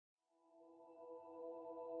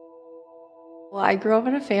Well, I grew up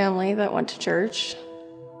in a family that went to church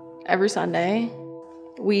every Sunday.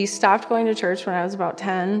 We stopped going to church when I was about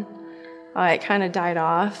 10. It kind of died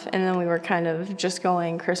off, and then we were kind of just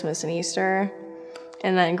going Christmas and Easter,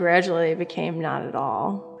 and then gradually it became not at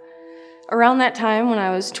all. Around that time, when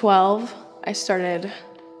I was 12, I started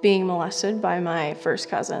being molested by my first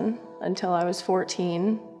cousin until I was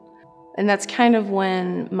 14. And that's kind of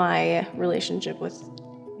when my relationship with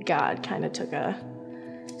God kind of took a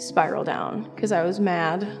spiral down, because I was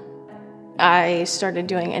mad. I started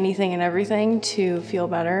doing anything and everything to feel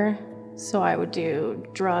better. So I would do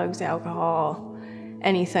drugs, alcohol,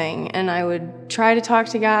 anything. And I would try to talk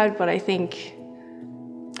to God, but I think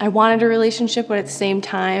I wanted a relationship, but at the same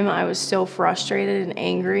time, I was so frustrated and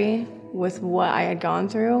angry with what I had gone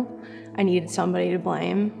through. I needed somebody to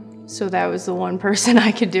blame. So that was the one person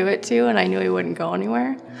I could do it to, and I knew he wouldn't go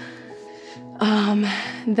anywhere.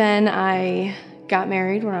 Then I got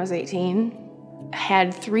married when I was 18,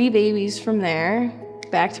 had 3 babies from there,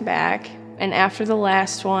 back to back. And after the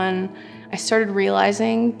last one, I started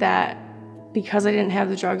realizing that because I didn't have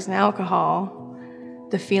the drugs and alcohol,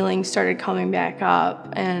 the feelings started coming back up,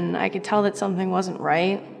 and I could tell that something wasn't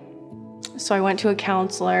right. So I went to a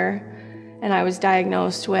counselor, and I was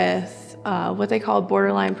diagnosed with what they call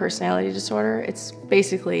borderline personality disorder. It's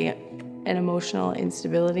basically an emotional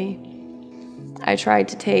instability. I tried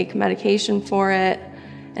to take medication for it,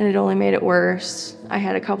 and it only made it worse. I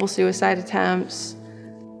had a couple suicide attempts.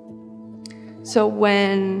 So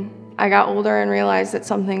when I got older and realized that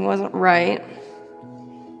something wasn't right,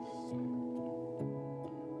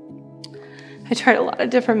 I tried a lot of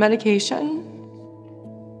different medication.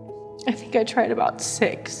 I think I tried about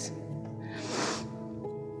 6.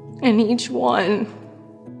 And each one,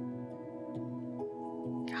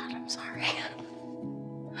 God, I'm sorry.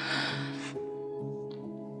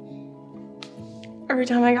 Every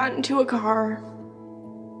time I got into a car,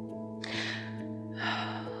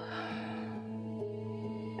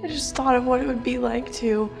 I just thought of what it would be like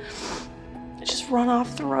to just run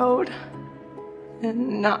off the road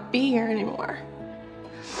and not be here anymore.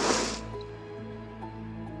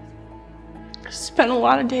 I spent a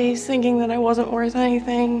lot of days thinking that I wasn't worth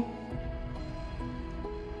anything.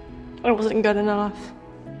 I wasn't good enough.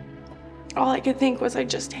 All I could think was I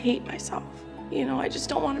just hate myself. You know, I just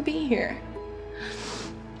don't want to be here.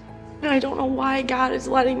 And I don't know why God is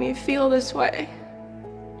letting me feel this way.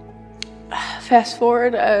 Fast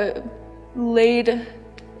forward, laid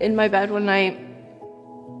in my bed one night,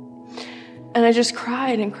 and I just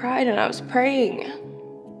cried and cried, and I was praying.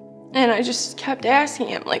 And I just kept asking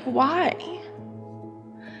him, like, why?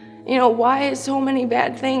 You know, why has so many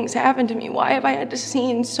bad things happened to me? Why have I had to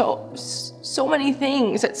see so many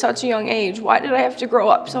things at such a young age? Why did I have to grow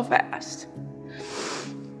up so fast?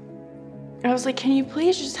 And I was like, can you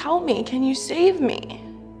please just help me? Can you save me?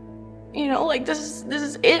 You know, like, this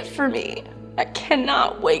is it for me. I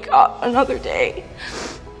cannot wake up another day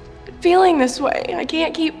feeling this way. I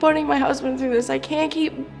can't keep putting my husband through this. I can't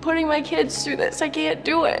keep putting my kids through this. I can't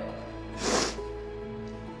do it.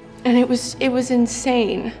 And it was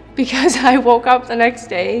insane, because I woke up the next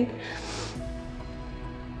day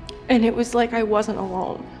and it was like I wasn't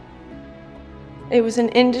alone. It was an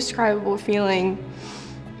indescribable feeling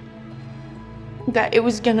that it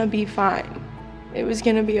was gonna be fine. It was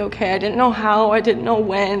gonna be okay. I didn't know how, I didn't know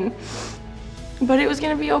when, but it was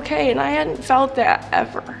gonna be okay. And I hadn't felt that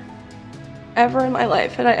ever in my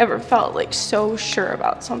life had I ever felt like so sure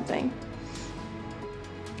about something.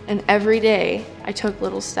 And every day I took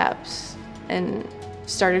little steps and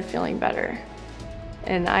started feeling better.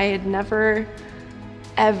 And I had never,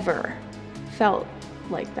 ever felt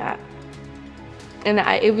like that. And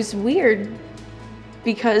it was weird,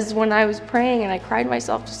 because when I was praying and I cried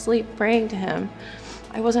myself to sleep praying to him,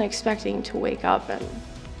 I wasn't expecting to wake up and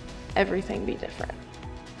everything be different.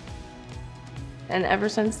 And ever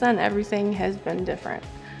since then, everything has been different.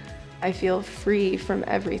 I feel free from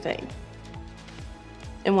everything.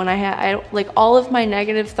 And when like, all of my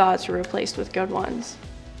negative thoughts were replaced with good ones.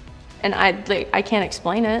 And I can't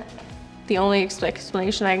explain it. The only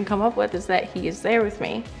explanation I can come up with is that he is there with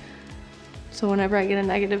me. So whenever I get a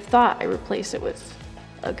negative thought, I replace it with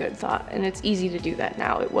a good thought. And it's easy to do that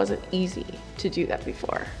now. It wasn't easy to do that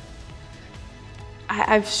before.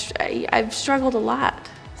 I've struggled a lot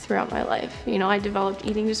throughout my life. You know, I developed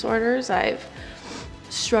eating disorders. I've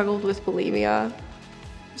struggled with bulimia.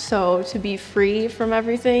 So to be free from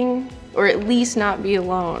everything, or at least not be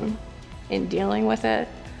alone in dealing with it,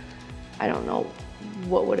 I don't know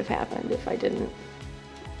what would have happened if I didn't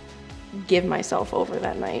give myself over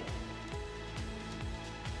that night.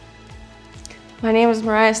 My name is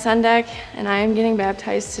Mariah Cendeck, and I am getting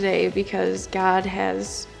baptized today because God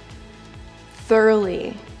has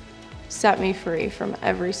thoroughly set me free from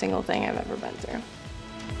every single thing I've ever been through.